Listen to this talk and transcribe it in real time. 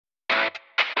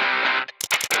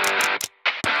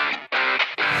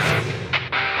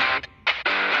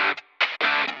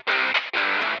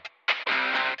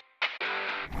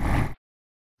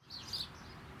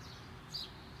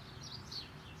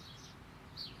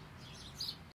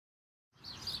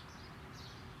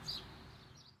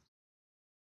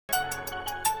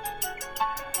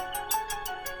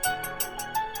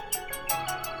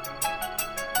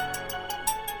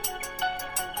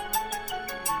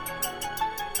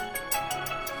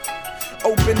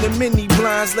Open the mini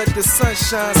blinds, let the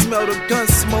sunshine, smell the gun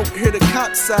smoke, hear the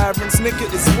cop sirens. Nigga,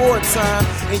 it's wartime,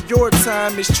 and your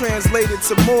time is translated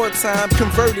to more time,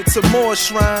 converted to more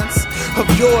shrines of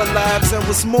your lives. And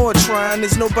what's more trying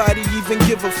is nobody even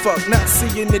give a fuck. Not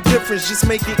seeing the difference, just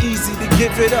make it easy to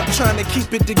give it up. Trying to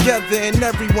keep it together and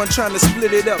everyone trying to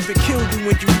split it up. It kill you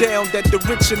when you down, that the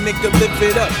richer nigga live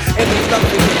it up. And they love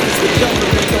it because the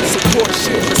government don't support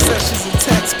shit. Recessions and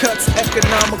tax cuts,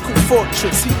 economical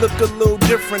fortress. He look a little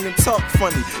different and talk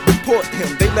funny. Report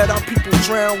him, they let our people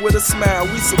drown with a smile.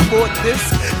 We support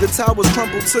this. The towers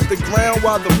crumble to the ground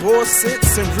while the boss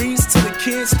sits and reads to the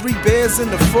kids 3 bears in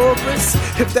the forest.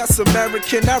 If that's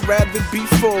American, I'd rather be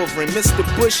foreign. Mr.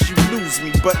 Bush, you lose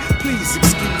me, but please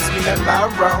excuse me. Am I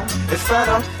wrong? If I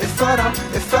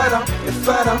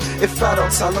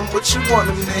don't tell them what you want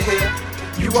them to hear.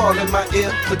 You all in my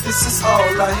ear, but this is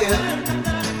all I hear.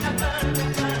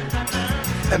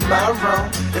 Am I wrong?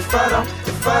 If I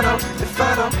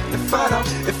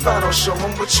don't show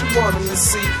them what you want them to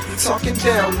see. You talking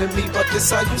down to me, but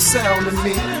this how you sound to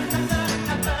me.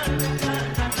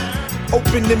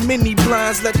 Open the mini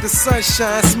blinds, let the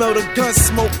sunshine, smell the gun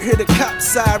smoke, hear the cop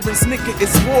sirens. Nigga,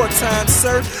 it's wartime,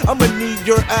 sir. I'ma need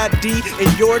your ID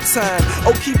and your time.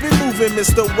 Oh, keep it moving,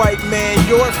 Mr. White Man,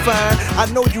 you're fine. I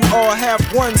know you all have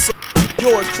one, so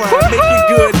your crime, make it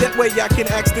good, that way I can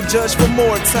ask the judge for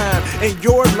more time. And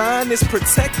your line is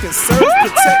protect and serve.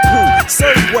 Protect who?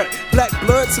 Serve what? Black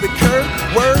blood to the curb?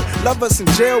 Word? Love us in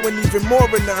jail and even more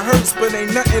in the hurts. But ain't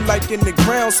nothing like in the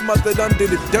ground, smothered under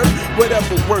the dirt.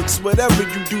 Whatever works, whatever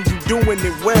you do, you doing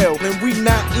it well. And we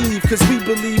naive, cause we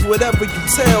believe whatever you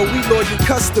tell. We loyal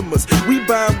customers, we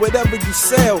buying whatever you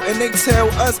sell. And they tell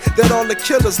us that all the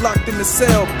killers locked in the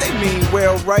cell. They mean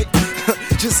well, right?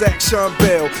 Just act Sean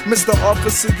Bell. Mr.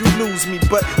 Officer, you lose me,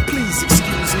 but please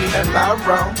excuse me. Am I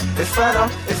wrong? If I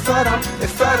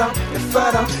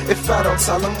don't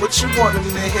tell them what you want them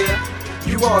to hear.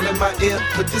 You all in my ear,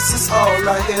 but this is all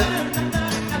I hear.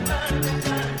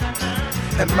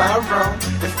 Am I wrong?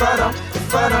 If I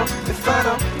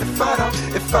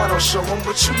don't show them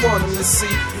what you want them to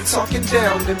see. You talking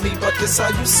down to me, but this how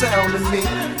you sound to me.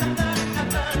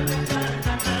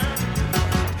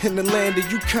 In the land of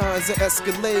Yukons and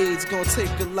Escalades, gonna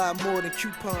take a lot more than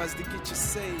coupons to get you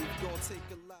saved. Gonna take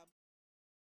a lot.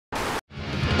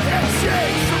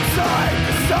 Exchange from side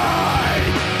to side.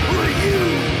 Who are you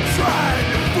trying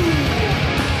to fool?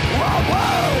 Our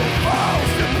world falls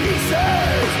to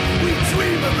pieces. We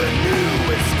dream of a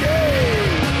new escape.